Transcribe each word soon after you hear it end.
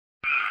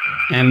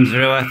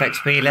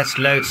M0FXB, let's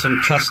load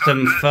some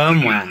custom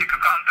firmware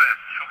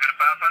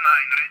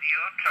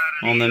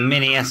on the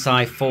Mini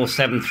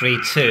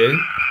SI4732,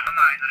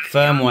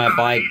 firmware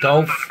by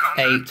Golf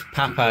 8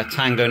 Papa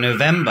Tango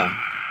November.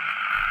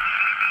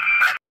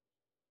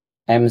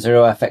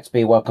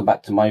 M0FXB, welcome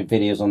back to my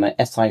videos on the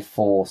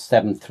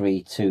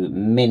SI4732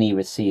 Mini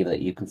Receiver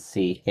that you can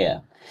see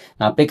here.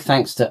 Now, big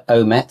thanks to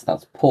OMET,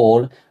 that's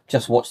Paul,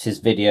 just watched his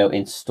video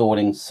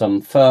installing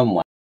some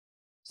firmware.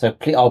 So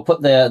I'll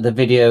put the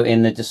video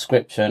in the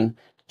description,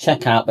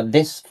 check out, but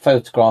this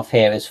photograph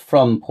here is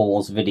from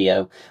Paul's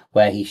video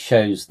where he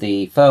shows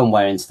the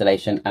firmware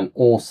installation and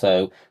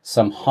also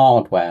some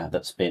hardware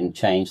that's been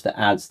changed that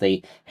adds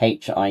the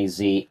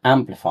HIZ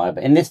amplifier.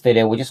 But in this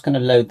video, we're just going to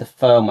load the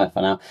firmware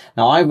for now.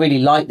 Now, I really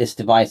like this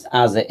device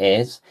as it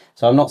is,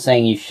 so I'm not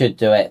saying you should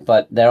do it,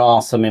 but there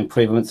are some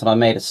improvements, and I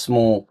made a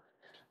small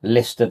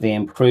list of the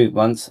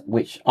improvements,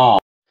 which are: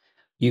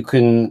 you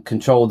can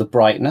control the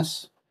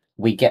brightness.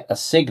 We get a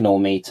signal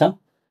meter.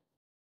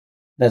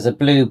 There's a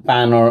blue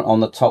banner on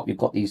the top. You've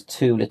got these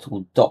two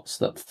little dots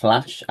that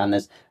flash, and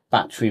there's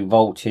battery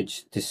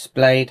voltage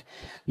displayed.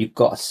 You've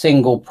got a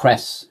single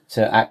press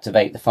to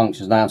activate the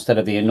functions now instead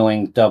of the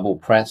annoying double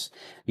press.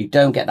 You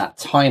don't get that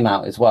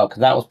timeout as well, because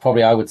that was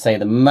probably, I would say,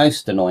 the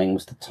most annoying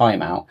was the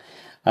timeout.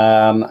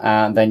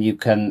 And then you've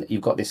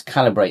got this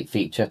calibrate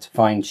feature to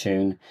fine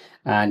tune.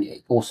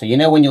 And also, you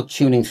know, when you're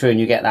tuning through and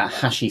you get that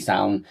hashy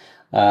sound,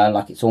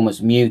 like it's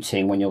almost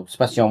muting when you're,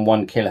 especially on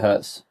 1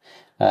 kilohertz,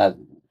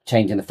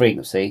 changing the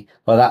frequency,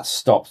 well, that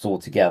stops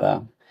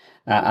altogether.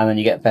 And then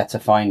you get better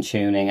fine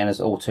tuning, and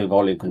there's auto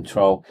volume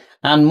control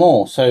and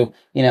more. So,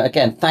 you know,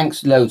 again,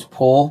 thanks loads,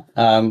 Paul.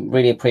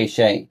 Really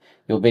appreciate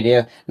your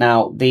video.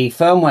 Now, the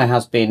firmware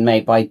has been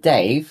made by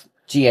Dave,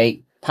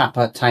 G8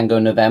 Papa Tango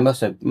November,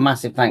 so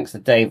massive thanks to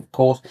Dave, of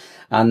course.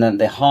 And then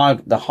the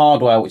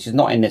hardware, which is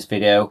not in this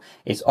video,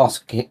 is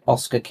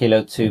Oscar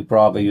Kilo 2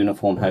 Bravo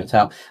Uniform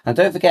Hotel. And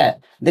don't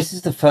forget, this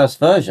is the first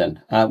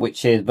version,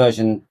 which is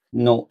version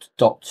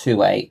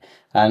 0.28,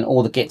 and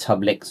all the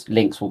GitHub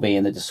links will be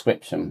in the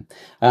description.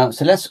 So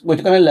we're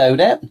going to load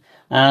it,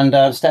 and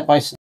step by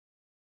step.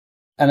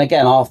 And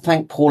again, I'll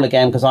thank Paul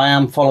again, because I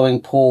am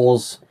following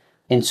Paul's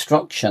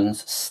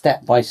instructions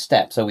step by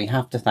step, so we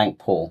have to thank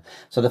Paul.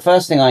 So the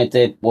first thing I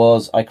did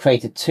was I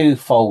created 2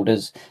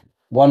 folders,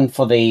 one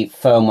for the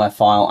firmware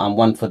file and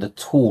one for the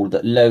tool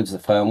that loads the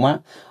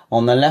firmware.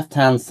 On the left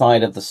hand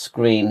side of the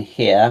screen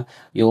here,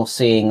 you're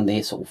seeing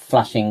the sort of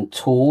flashing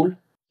tool.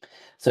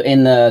 So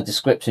in the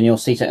description, you'll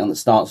see something that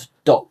starts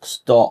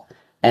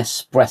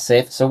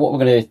docs.expressive. So what we're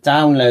going to do is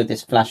download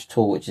this flash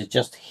tool, which is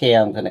just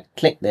here. I'm going to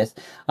click this,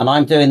 and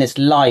I'm doing this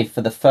live for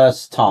the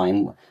first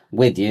time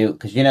with you,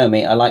 because you know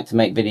me, I like to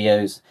make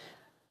videos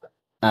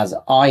as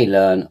I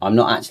learn. I'm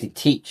not actually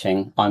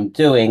teaching, I'm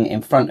doing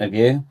in front of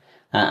you,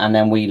 and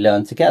then we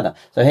learn together.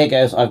 So here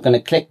goes. I'm going to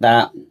click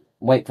that,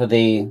 wait for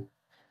the,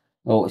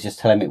 oh, it's just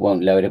telling me it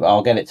won't load it, but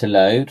I'll get it to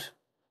load.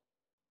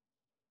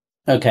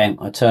 Okay,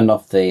 I turned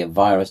off the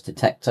virus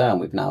detector,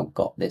 and we've now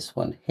got this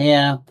one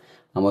here,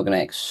 and we're going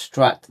to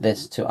extract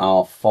this to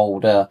our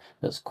folder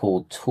that's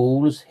called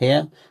tools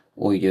here.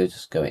 All you do is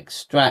just go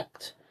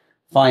extract,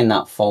 find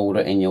that folder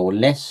in your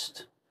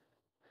list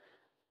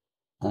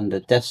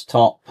under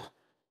desktop,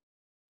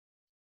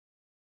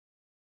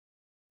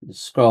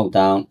 just scroll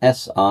down,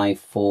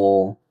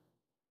 SI4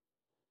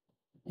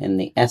 in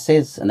the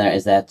S's, and there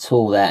is their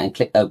tool there, and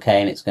click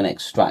OK, and it's going to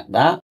extract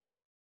that.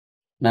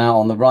 Now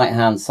on the right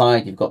hand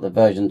side, you've got the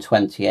version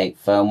 28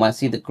 firmware.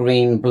 See the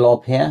green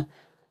blob here?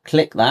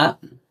 Click that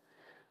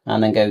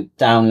and then go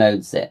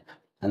download zip,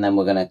 and then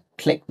we're going to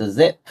click the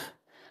zip,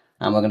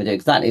 and we're going to do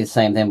exactly the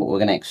same thing, but we're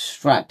going to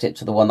extract it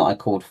to the one that I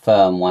called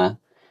firmware,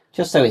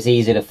 just so it's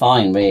easy to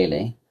find,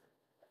 really.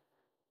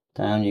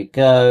 Down you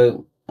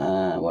go.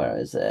 Where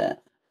is it?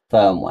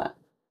 Firmware.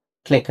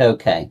 Click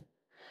OK.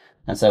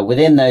 And so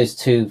within those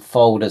 2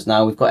 folders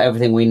now, we've got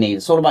everything we need.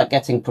 It's all about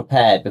getting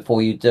prepared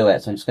before you do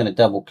it. So I'm just going to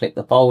double click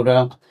the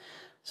folder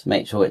to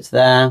make sure it's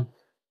there,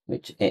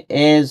 which it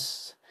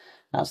is.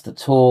 That's the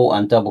tool,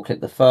 and double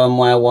click the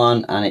firmware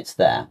one, and it's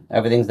there.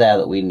 Everything's there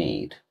that we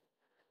need.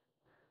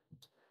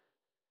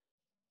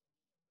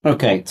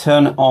 Okay,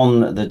 turn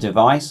on the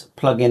device,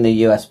 plug in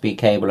the USB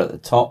cable at the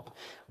top,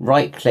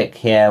 right click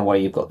here where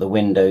you've got the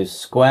Windows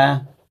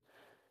square,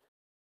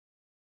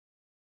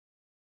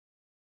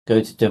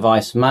 go to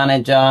Device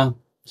Manager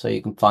so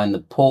you can find the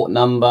port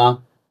number,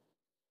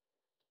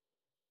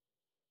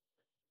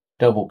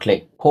 double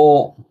click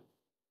port,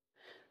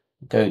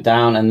 go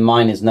down, and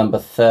mine is number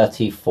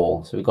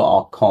 34, so we've got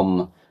our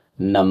COM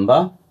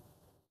number.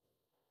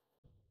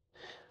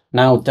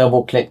 Now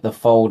double click the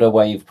folder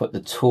where you've put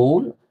the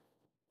tool,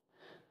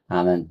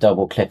 and then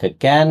double click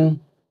again,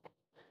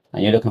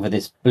 and you're looking for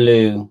this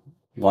blue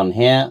one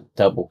here.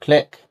 Double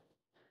click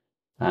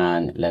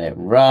and let it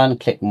run,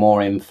 click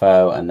more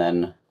info, and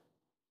then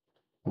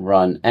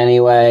run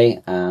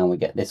anyway, and we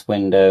get this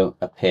window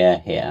appear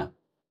here.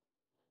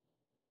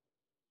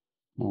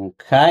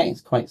 Okay,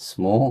 it's quite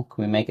small.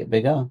 Can we make it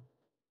bigger?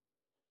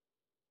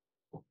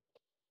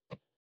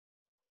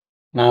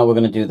 Now we're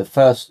going to do the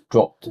first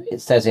drop.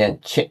 It says here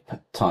chip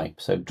type,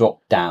 so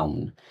drop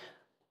down.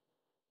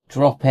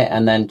 Drop it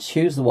and then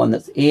choose the one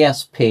that's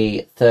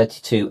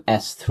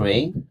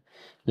ESP32S3.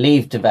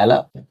 Leave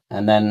develop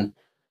and then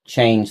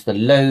change the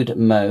load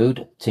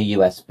mode to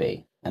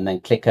USB and then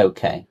click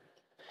OK.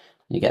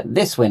 You get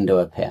this window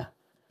appear.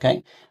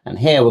 Okay, and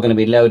here we're going to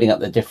be loading up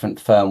the different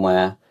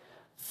firmware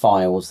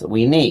files that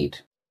we need.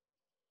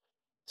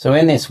 So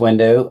in this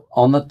window,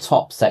 on the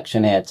top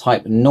section here,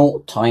 type 0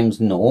 times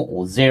 0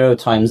 or 0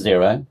 times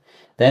 0,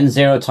 then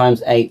 0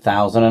 times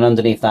 8,000, and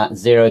underneath that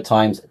 0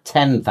 times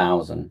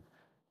 10,000.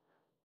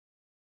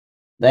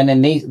 Then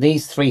in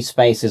these three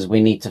spaces we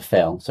need to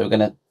fill. So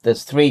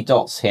there's three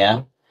dots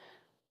here.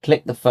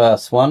 Click the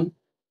first one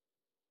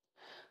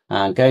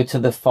and go to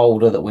the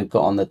folder that we've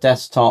got on the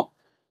desktop,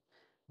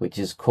 which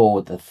is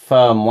called the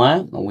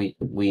firmware. And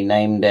we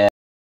named it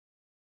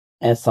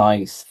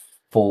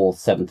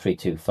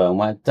SI4732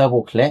 firmware.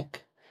 Double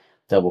click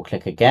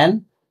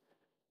again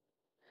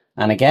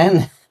and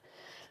again.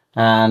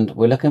 And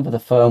we're looking for the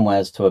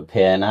firmwares to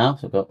appear now.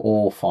 So we've got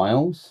all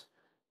files.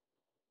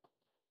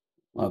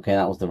 Okay,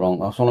 that was the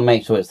wrong. I just want to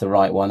make sure it's the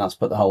right one. That's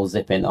put the whole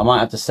zip in. I might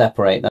have to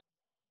separate them.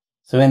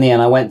 So in the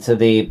end, I went to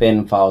the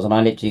bin files and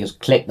I literally just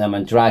clicked them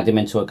and dragged them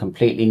into a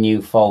completely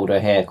new folder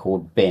here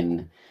called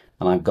bin.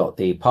 And I've got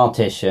the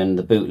partition,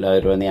 the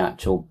bootloader, and the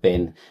actual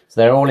bin.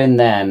 So they're all in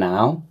there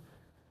now.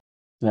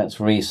 Let's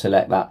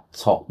reselect that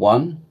top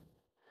one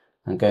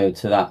and go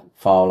to that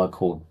file I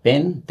called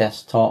bin,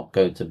 desktop,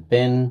 go to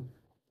bin.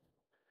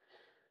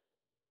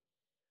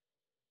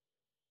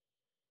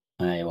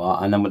 There you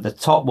are. And then with the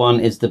top one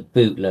is the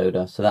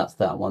bootloader. So that's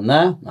that one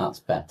there. That's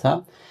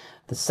better.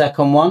 The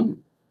second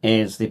one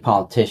is the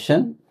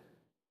partition.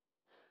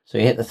 So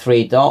you hit the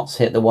three dots,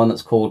 hit the one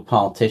that's called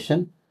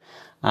partition.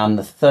 And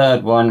the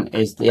third one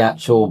is the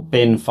actual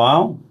bin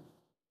file.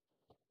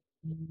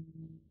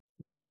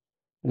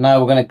 Now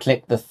we're going to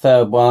click the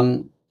third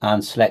one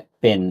and select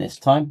bin this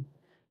time.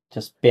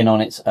 Just bin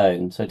on its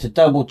own. So to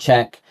double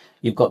check,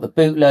 you've got the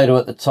bootloader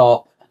at the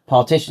top,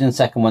 partition and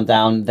second one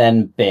down,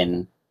 then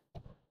bin.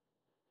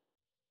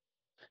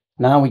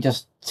 Now we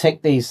just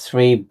tick these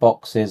three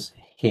boxes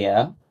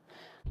here.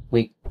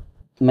 We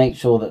make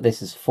sure that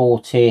this is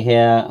 40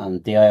 here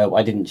and DIO,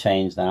 I didn't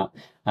change that.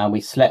 And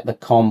we select the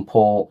COM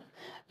port.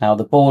 Now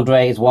the baud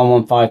rate is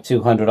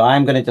 115200. I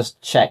am going to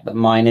just check that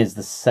mine is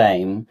the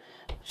same.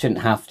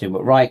 Shouldn't have to,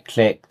 but right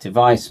click,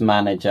 device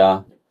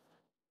manager.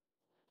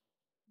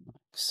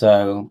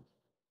 So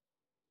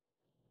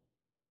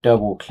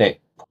double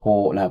click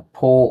port,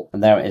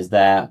 and there it is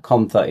there,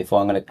 COM34.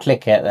 I'm going to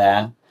click it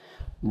there,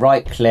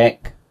 right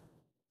click,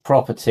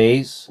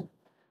 properties,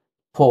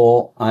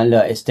 port, and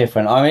look, it's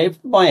different. I mean,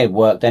 it might have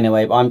worked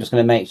anyway, but I'm just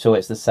going to make sure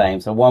it's the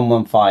same. So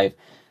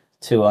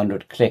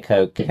 115200, click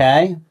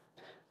OK.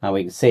 And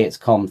we can see it's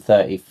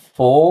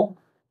COM34.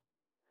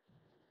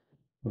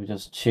 We'll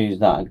just choose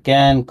that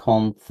again,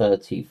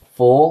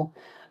 COM34.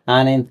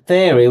 And in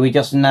theory, we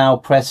just now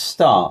press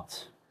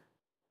start.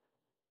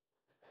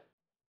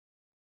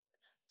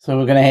 So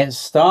we're going to hit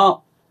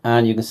start,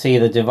 and you can see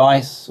the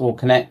device all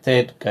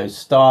connected. Go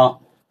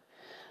start,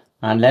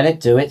 and let it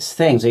do its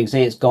thing. So you can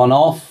see it's gone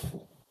off,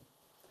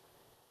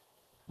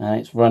 and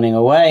it's running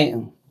away.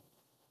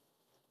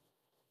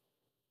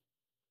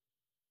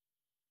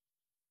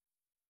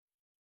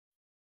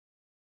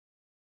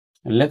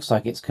 It looks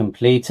like it's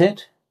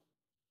completed.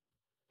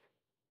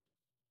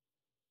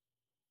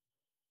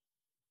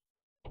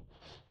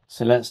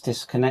 So let's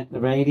disconnect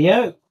the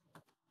radio.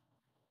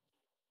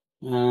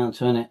 And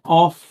turn it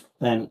off,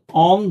 then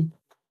on.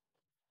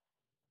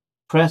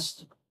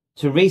 Press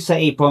to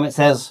reset EEPROM. It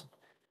says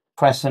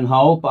press and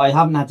hold, but I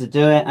haven't had to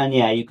do it. And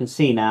yeah, you can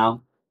see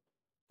now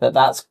that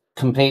that's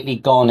completely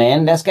gone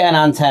in. Let's get an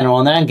antenna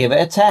on there and give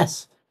it a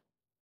test.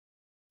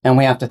 And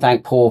we have to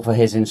thank Paul for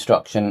his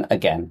instruction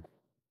again.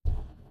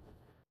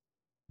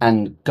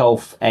 And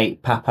Golf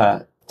 8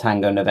 Papa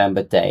Tango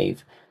November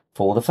Dave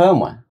for the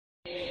firmware.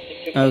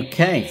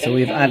 Okay, so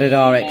we've added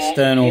our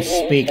external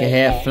speaker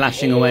here,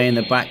 flashing away in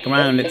the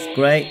background. Looks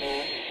great.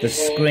 The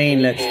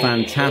screen looks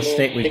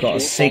fantastic. We've got a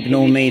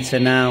signal meter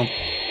now,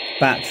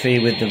 battery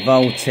with the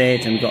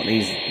voltage, and we've got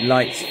these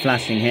lights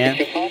flashing here.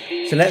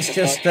 So let's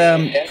just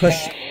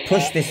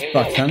push this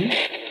button.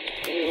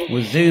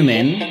 We'll zoom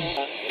in.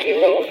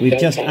 We've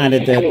just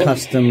added the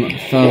custom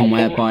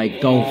firmware by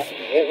Golf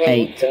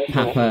 8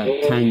 Papa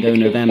Tango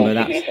November.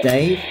 That's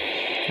Dave.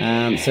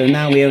 So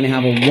now we only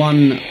have a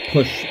one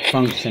push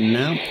function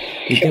now.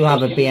 We do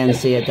have a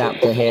BNC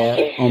adapter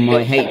here on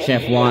my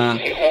HF wire,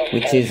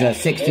 which is a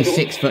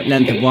 66-foot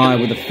length of wire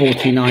with a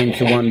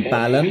 49:1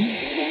 balun.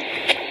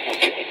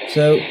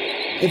 So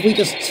if we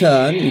just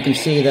turn, you can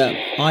see that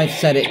I've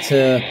set it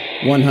to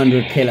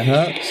 100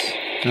 kilohertz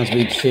as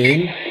we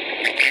tune.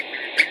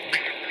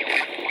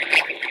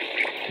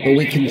 But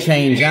we can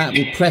change that.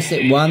 We press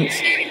it once,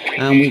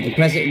 and we can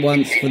press it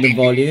once for the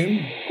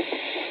volume.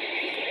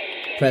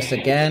 Press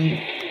again,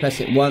 press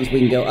it once, we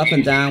can go up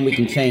and down, we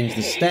can change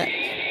the step.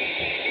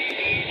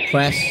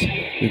 Press,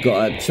 we've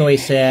got a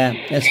choice here,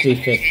 let's do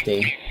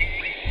 50.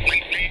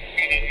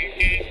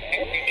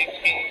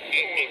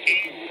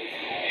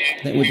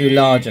 I think we'll do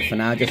larger for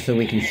now, just so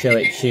we can show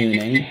it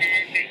tuning.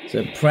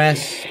 So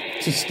press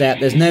to step.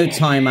 There's no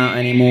timeout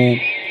anymore.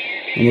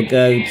 And we'll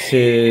go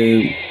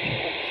to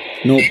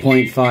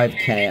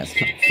 0.5K, that's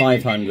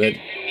 500.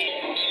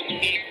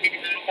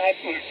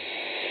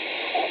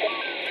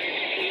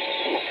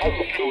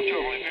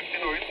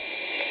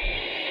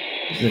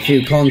 There's a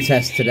few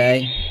contests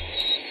today.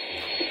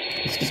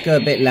 Let's just go a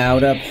bit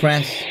louder.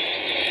 Press.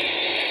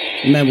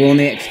 Remember, on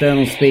the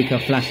external speaker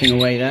flashing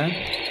away there.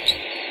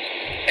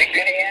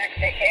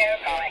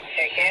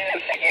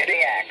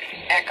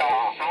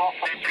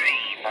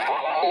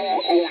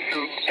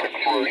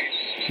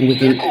 We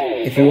can,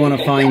 if we want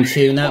to fine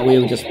tune that, we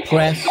will just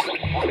press,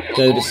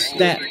 go to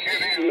step,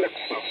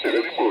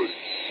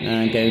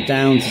 and go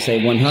down to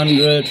say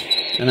 100.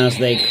 And as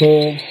they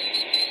call,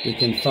 we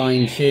can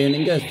fine tune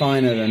and go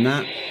finer than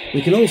that.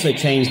 We can also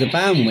change the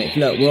bandwidth.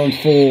 Look, we're on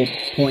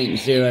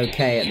 4.0K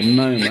at the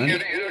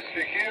moment.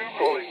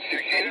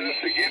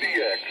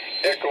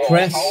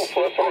 Press,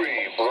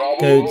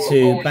 go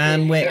to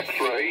bandwidth,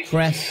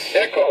 press.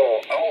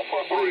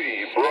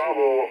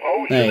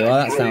 There you are,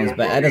 that sounds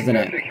better, doesn't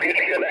it?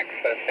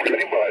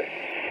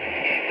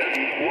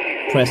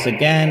 Press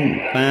again,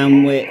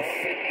 bandwidth.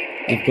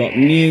 We've got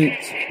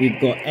mute, we've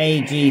got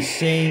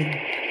AGC,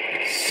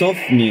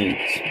 soft mute,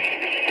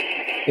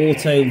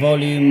 auto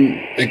volume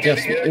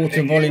adjustment,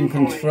 auto volume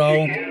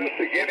control,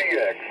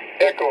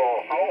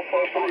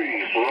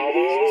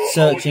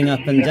 searching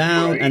up and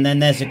down, and then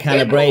there's a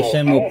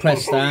calibration. We'll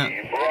press that,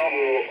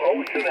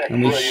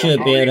 and we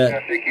should be able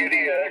to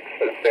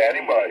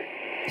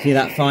see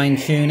that fine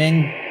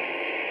tuning.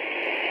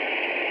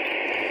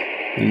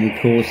 And we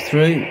course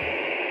through.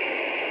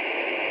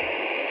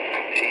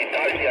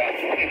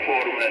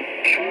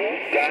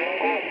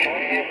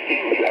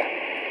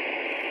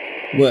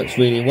 Works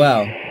really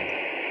well.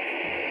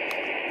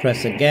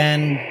 Press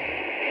again.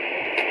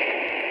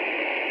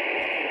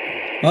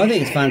 I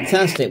think it's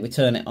fantastic. We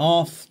turn it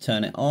off,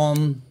 turn it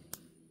on.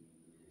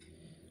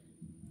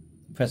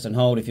 Press and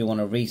hold if you want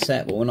to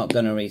reset, but we're not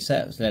going to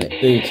reset. Let's let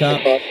it boot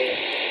up.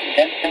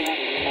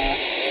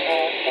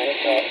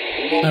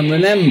 And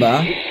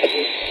remember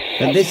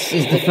that this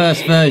is the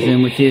first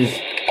version, which is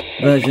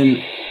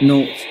version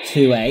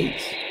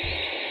 028.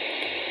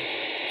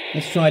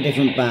 Let's try a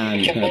different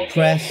band. I'm going to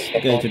press,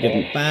 go to a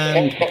different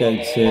band, go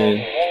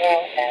to,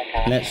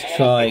 let's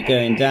try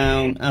going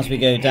down. As we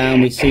go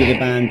down, we see the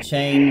band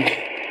change.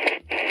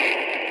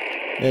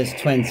 There's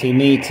 20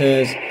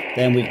 meters.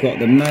 Then we've got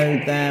the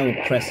mode there.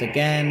 We'll press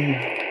again.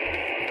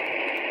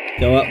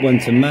 Go up one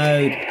to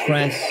mode,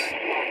 press.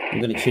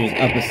 I'm going to choose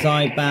upper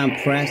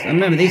sideband, press. And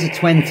remember, these are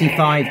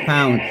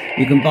 £25.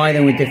 You can buy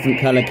them with different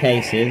colour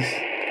cases.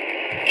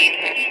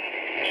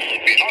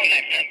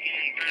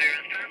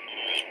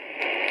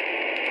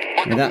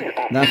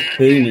 That's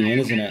booming in,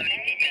 isn't it?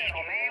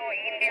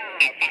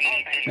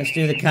 Let's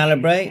do the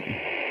calibrate.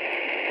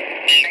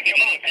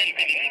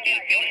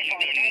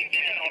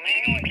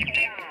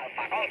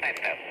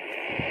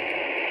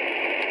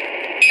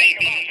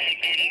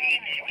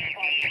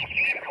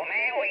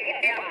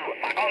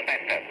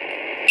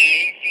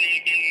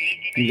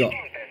 You got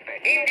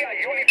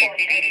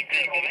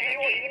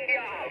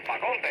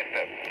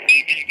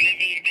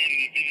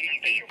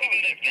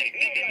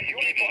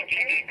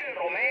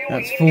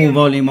that's full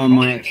volume on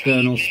my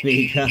external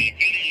speaker.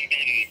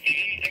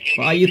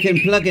 But you can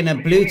plug in a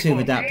Bluetooth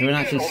adapter and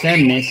actually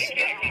send this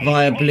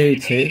via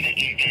Bluetooth.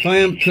 If I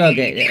unplug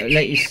it, it'll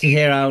let you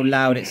hear how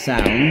loud it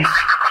sounds.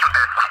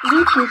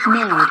 Bluetooth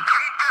mode.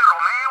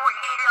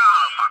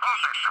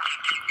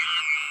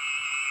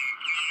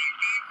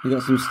 You've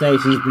got some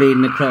stations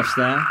bleeding across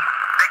there.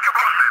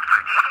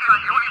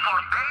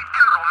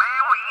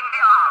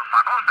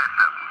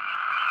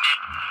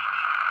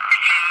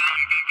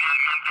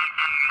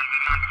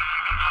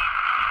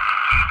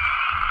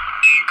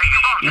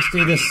 Let's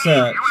do the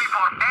search.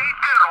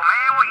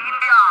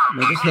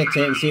 We'll just hit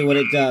it and see what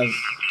it does.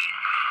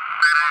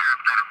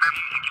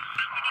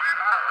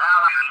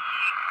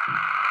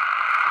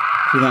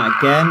 Do that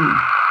again.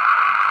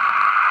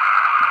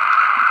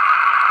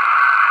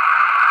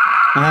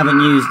 I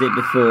haven't used it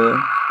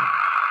before.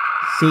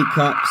 Seek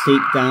up,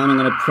 seek down. I'm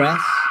going to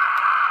press.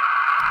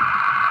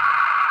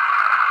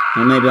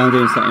 And maybe I'm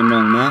doing something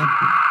wrong there.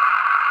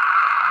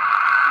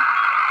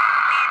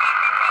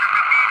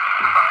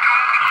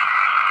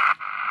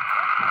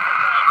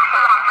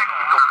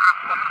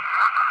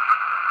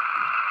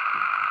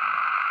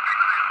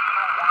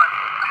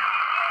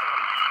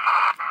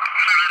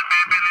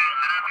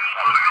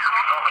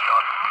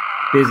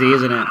 Busy,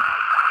 isn't it?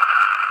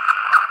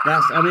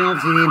 I mean,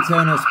 obviously the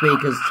internal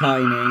speaker's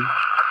tiny.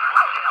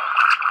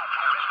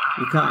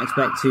 You can't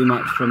expect too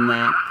much from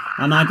that.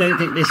 And I don't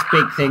think this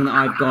big thing that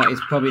I've got is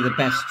probably the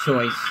best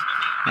choice.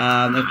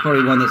 There's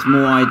probably one that's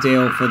more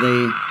ideal for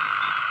the,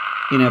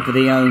 for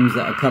the ohms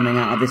that are coming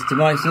out of this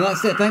device. So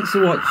that's it. Thanks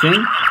for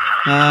watching.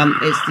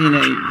 It's,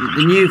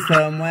 the new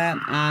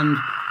firmware, and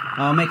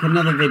I'll make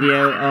another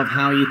video of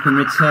how you can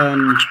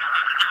return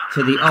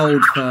to the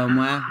old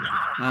firmware,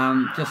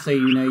 just so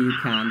you know you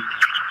can.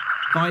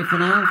 Bye for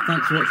now.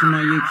 Thanks for watching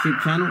my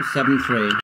YouTube channel, 73.